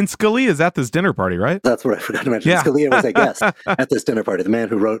 Well, and Scalia's at this dinner party, right? That's what I forgot to mention. Yeah. Scalia was a guest at this dinner party, the man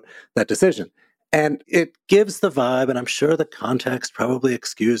who wrote that decision. And it gives the vibe, and I'm sure the context probably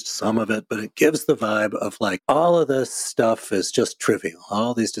excused some of it, but it gives the vibe of like, all of this stuff is just trivial.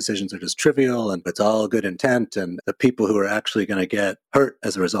 All these decisions are just trivial, and it's all good intent, and the people who are actually going to get hurt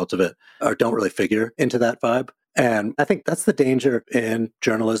as a result of it don't really figure into that vibe. And I think that's the danger in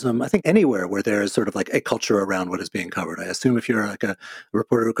journalism. I think anywhere where there is sort of like a culture around what is being covered. I assume if you're like a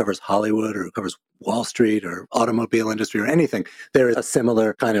reporter who covers Hollywood or who covers Wall Street or automobile industry or anything, there is a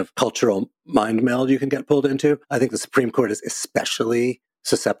similar kind of cultural mind meld you can get pulled into. I think the Supreme Court is especially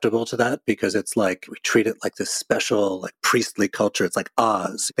susceptible to that because it's like we treat it like this special, like priestly culture. It's like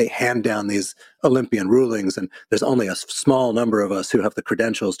Oz. They hand down these Olympian rulings, and there's only a small number of us who have the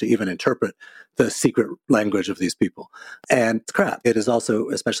credentials to even interpret the secret language of these people. And it's crap. It is also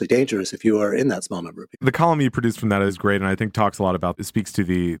especially dangerous if you are in that small number of people. The column you produced from that is great, and I think talks a lot about, it speaks to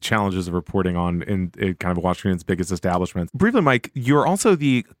the challenges of reporting on in kind of Washington's biggest establishments. Briefly, Mike, you're also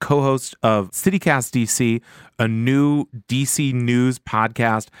the co-host of CityCast DC, a new DC news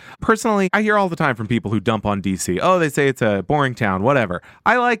podcast. Personally, I hear all the time from people who dump on DC. Oh, they say it's a boring town, whatever.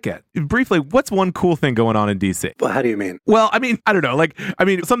 I like it. Briefly, what's one cool thing going on in DC? Well, how do you mean? Well, I mean, I don't know.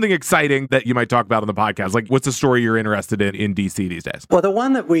 Something exciting that you might talk about on the podcast. Like, what's the story you're interested in DC these days? Well, the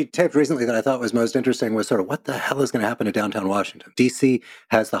one that we taped recently that I thought was most interesting was sort of what the hell is going to happen to downtown Washington? DC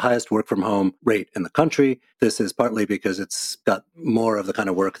has the highest work from home rate in the country. This is partly because it's got more of the kind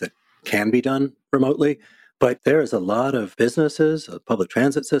of work that can be done remotely. But there is a lot of businesses, a public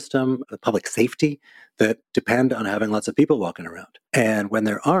transit system, a public safety that depend on having lots of people walking around. And when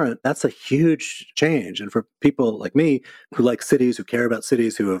there aren't, that's a huge change. And for people like me who like cities, who care about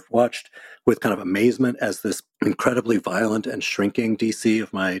cities, who have watched with kind of amazement as this incredibly violent and shrinking DC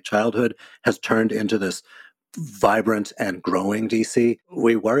of my childhood has turned into this vibrant and growing DC,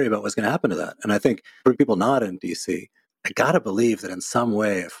 we worry about what's going to happen to that. And I think for people not in DC, I got to believe that in some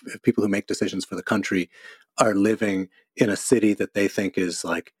way, if people who make decisions for the country are living in a city that they think is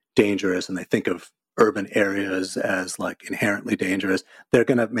like dangerous and they think of urban areas as like inherently dangerous, they're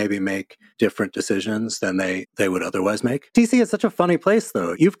going to maybe make different decisions than they would otherwise make. DC is such a funny place,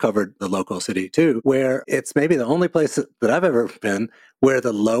 though. You've covered the local city, too, where it's maybe the only place that I've ever been where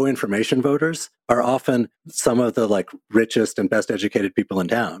the low information voters are often some of the like richest and best educated people in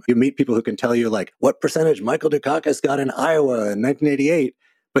town. You meet people who can tell you like what percentage Michael Dukakis got in Iowa in 1988,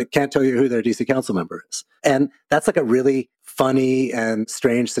 but can't tell you who their DC council member is. And that's like a really funny and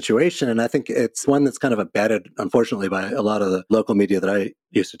strange situation. And I think it's one that's kind of abetted, unfortunately, by a lot of the local media that I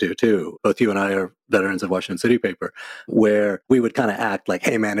used to do too. Both you and I are veterans of Washington City Paper, where we would kind of act like,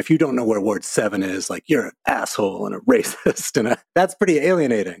 hey man, if you don't know where Ward 7 is, like you're an asshole and a racist. And that's pretty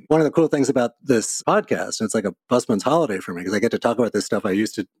alienating. One of the cool things about this podcast, and it's like a busman's holiday for me because I get to talk about this stuff I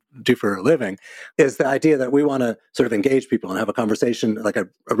used to do for a living, is the idea that we want to sort of engage people and have a conversation, like a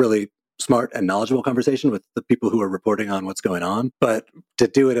really smart and knowledgeable conversation with the people who are reporting on what's going on, but to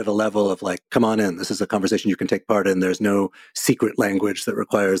do it at a level of like, come on in, this is a conversation you can take part in. There's no secret language that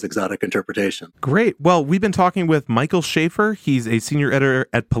requires exotic interpretation. Great. Well, we've been talking with Michael Schaffer. He's a senior editor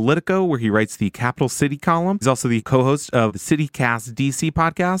at Politico, where he writes the Capital City column. He's also the co-host of the CityCast DC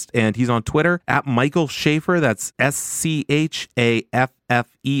podcast, and he's on Twitter at Michael Schaffer. That's SCHAFFER.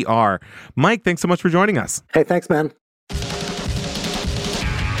 Mike, thanks so much for joining us. Hey, thanks, man.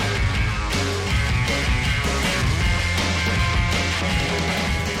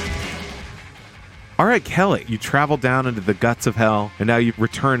 All right, Kelly, you traveled down into the guts of hell, and now you've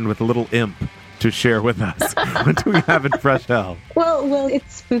returned with a little imp to share with us. What do we have in Fresh Hell? Well,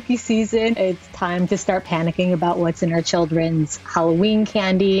 it's spooky season. It's time to start panicking about what's in our children's Halloween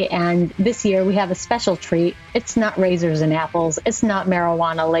candy. And this year we have a special treat. It's not razors and apples. It's not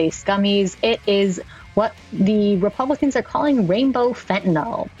marijuana-laced gummies. It is what the Republicans are calling rainbow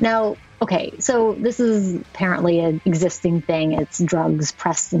fentanyl. Now, okay, so this is apparently an existing thing. It's drugs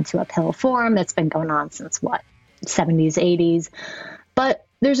pressed into a pill form that's been going on since, 70s, 80s. But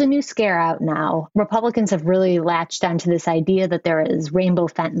there's a new scare out now. Republicans have really latched onto this idea that there is rainbow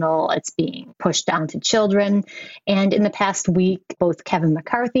fentanyl. It's being pushed onto children. And in the past week, both Kevin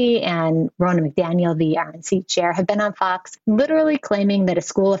McCarthy and Ronna McDaniel, the RNC chair, have been on Fox, literally claiming that a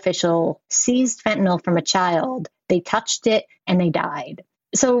school official seized fentanyl from a child. They touched it and they died.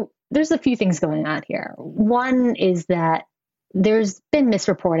 So there's a few things going on here. One is that there's been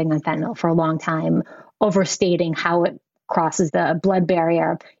misreporting on fentanyl for a long time, overstating how it crosses the blood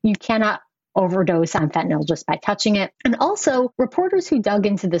barrier. You cannot overdose on fentanyl just by touching it. And also, reporters who dug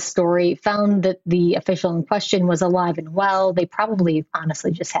into this story found that the official in question was alive and well. They probably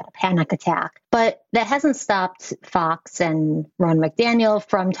honestly just had a panic attack. But that hasn't stopped Fox and Ron McDaniel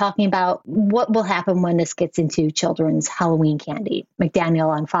from talking about what will happen when this gets into children's Halloween candy. McDaniel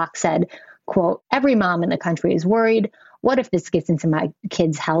on Fox said, quote, "Every mom in the country is worried. What if this gets into my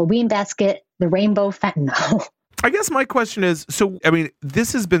kid's Halloween basket? The rainbow fentanyl." I guess my question is,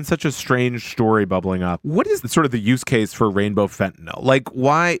 this has been such a strange story bubbling up. What is sort of the use case for rainbow fentanyl? Like,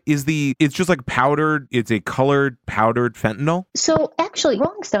 why is it's just like powdered, it's a colored powdered fentanyl? So actually,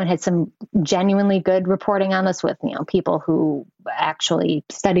 Rolling Stone had some genuinely good reporting on this with, people who actually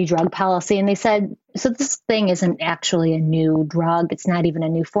study drug policy. And they said, so this thing isn't actually a new drug. It's not even a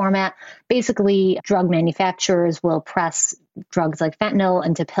new format. Basically, drug manufacturers will press drugs like fentanyl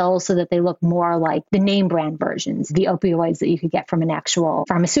into pills so that they look more like the name brand versions, the opioids that you could get from an actual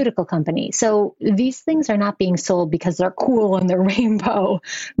pharmaceutical company. So these things are not being sold because they're cool and they're rainbow.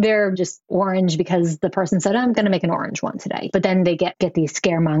 They're just orange because the person said, I'm going to make an orange one today. But then they get these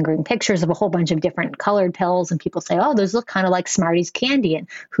scaremongering pictures of a whole bunch of different colored pills, and people say, oh, those look kind of like Smarties candy. And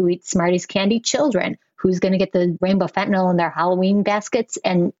who eats Smarties candy? Children. Who's going to get the rainbow fentanyl in their Halloween baskets?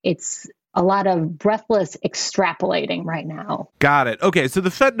 And it's a lot of breathless extrapolating right now. Got it. Okay, so the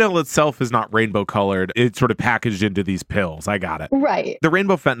fentanyl itself is not rainbow colored. It's sort of packaged into these pills. I got it. Right. The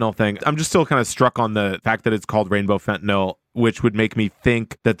rainbow fentanyl thing, I'm just still kind of struck on the fact that it's called rainbow fentanyl, which would make me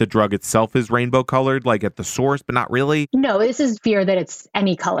think that the drug itself is rainbow colored, like at the source, but not really. No, this is fear that it's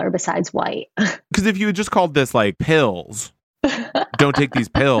any color besides white. Because if you had just called this like pills, don't take these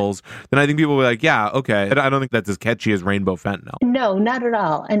pills, then I think people will be like, yeah, okay. I don't think that's as catchy as rainbow fentanyl. No, not at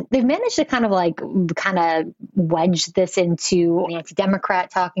all. And they've managed to kind of wedge this into an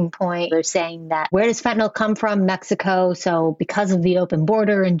anti-Democrat talking point. They're saying that where does fentanyl come from? Mexico. So because of the open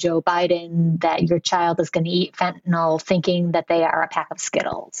border and Joe Biden, that your child is going to eat fentanyl thinking that they are a pack of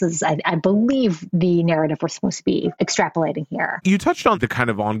Skittles. Is, I believe, the narrative we're supposed to be extrapolating here. You touched on the kind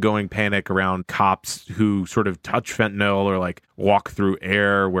of ongoing panic around cops who sort of touch fentanyl or like walk through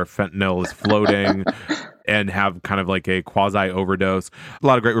air where fentanyl is floating and have kind of like a quasi-overdose. A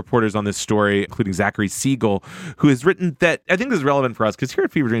lot of great reporters on this story, including Zachary Siegel, who has written that, I think this is relevant for us because here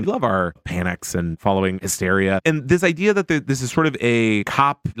at Fever Dream, we love our panics and following hysteria. And this idea that this is sort of a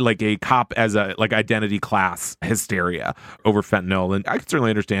cop as a like identity class hysteria over fentanyl. And I could certainly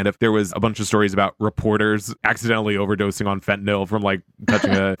understand if there was a bunch of stories about reporters accidentally overdosing on fentanyl from like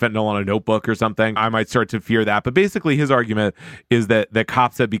touching a fentanyl on a notebook or something. I might start to fear that. But basically his argument is that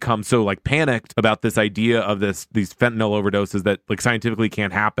cops have become so like panicked about this idea of these fentanyl overdoses that like scientifically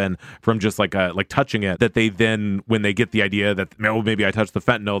can't happen from just like touching it, that they then, when they get the idea that maybe I touched the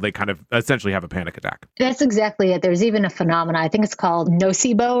fentanyl, they kind of essentially have a panic attack. That's exactly it. There's even a phenomenon, I think it's called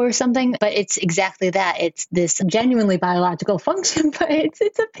nocebo or something, but it's exactly that. It's this genuinely biological function, but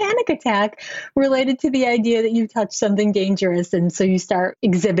it's a panic attack related to the idea that you touched something dangerous, and so you start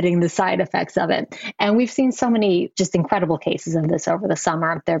exhibiting the side effects of it. And we've seen so many just incredible cases of this over the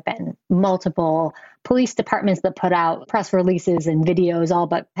summer. There have been multiple police departments that put out press releases and videos all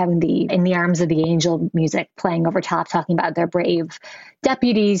but having the In the Arms of the Angel music playing over top, talking about their brave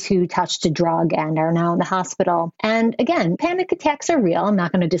deputies who touched a drug and are now in the hospital. And again, panic attacks are real. I'm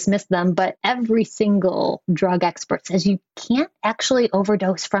not going to dismiss them, but every single drug expert says you can't actually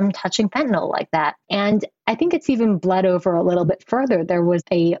overdose from touching fentanyl like that. And I think it's even bled over a little bit further. There was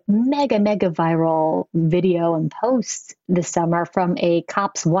a mega viral video and post this summer from a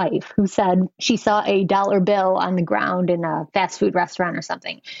cop's wife who said she saw a dollar bill on the ground in a fast food restaurant or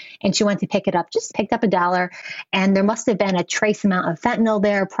something. And she went to pick it up, just picked up $1. And there must have been a trace amount of fentanyl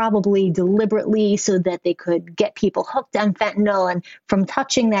there, probably deliberately so that they could get people hooked on fentanyl. And from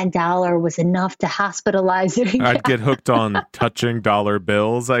touching that dollar was enough to hospitalize it. I'd get hooked on touching dollar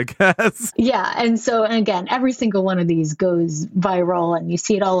bills, I guess. Yeah. And again, every single one of these goes viral and you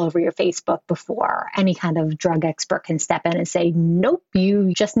see it all over your Facebook before any kind of drug expert can step in and say, nope,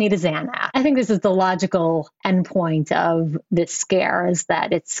 you just need a Xanax. I think this is the logical endpoint of this scare, is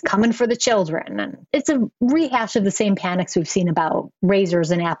that it's coming for the children. And it's a rehash of the same panics we've seen about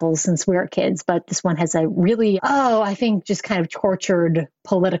razors and apples since we were kids. But this one has a really, I think just kind of tortured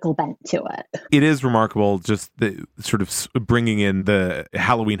political bent to it. It is remarkable, just the sort of bringing in the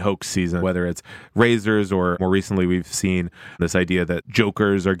Halloween hoax season, whether it's razors or more recently we've seen this idea that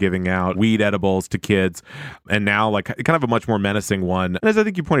jokers are giving out weed edibles to kids, and now like kind of a much more menacing one. And as I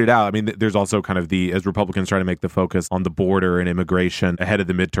think you pointed out, I mean, there's also kind of as Republicans try to make the focus on the border and immigration ahead of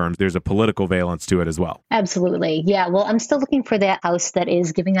the midterms, there's a political valence to it as well. Absolutely. Yeah. Well, I'm still looking for that house that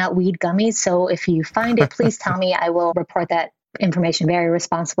is giving out weed gummies. So if you find it, please tell me. I will report that information very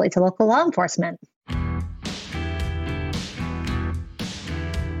responsibly to local law enforcement.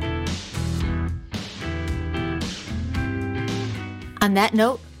 On that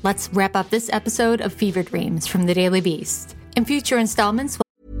note, let's wrap up this episode of Fever Dreams from the Daily Beast. In future installments,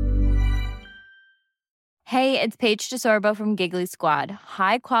 Hey, it's Paige DeSorbo from Giggly Squad.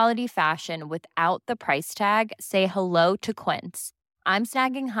 High quality fashion without the price tag. Say hello to Quince. I'm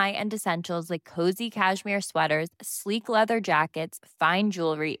snagging high-end essentials like cozy cashmere sweaters, sleek leather jackets, fine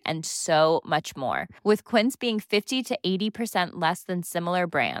jewelry, and so much more. With Quince being 50 to 80% less than similar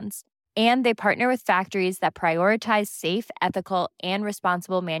brands. And they partner with factories that prioritize safe, ethical, and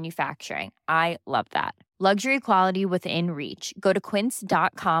responsible manufacturing. I love that. Luxury quality within reach. Go to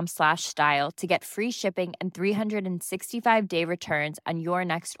quince.com/style to get free shipping and 365-day returns on your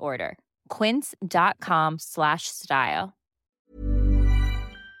next order. Quince.com/style.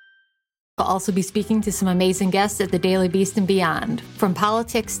 We'll also be speaking to some amazing guests at the Daily Beast and beyond, from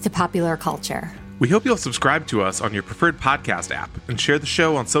politics to popular culture. We hope you'll subscribe to us on your preferred podcast app and share the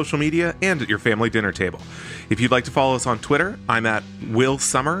show on social media and at your family dinner table. If you'd like to follow us on Twitter, I'm at Will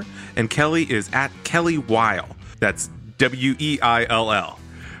Summer, and Kelly is at Kelly Weil. That's Weill.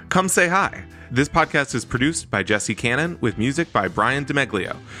 Come say hi. This podcast is produced by Jesse Cannon with music by Brian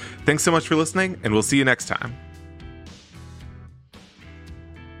DeMeglio. Thanks so much for listening, and we'll see you next time.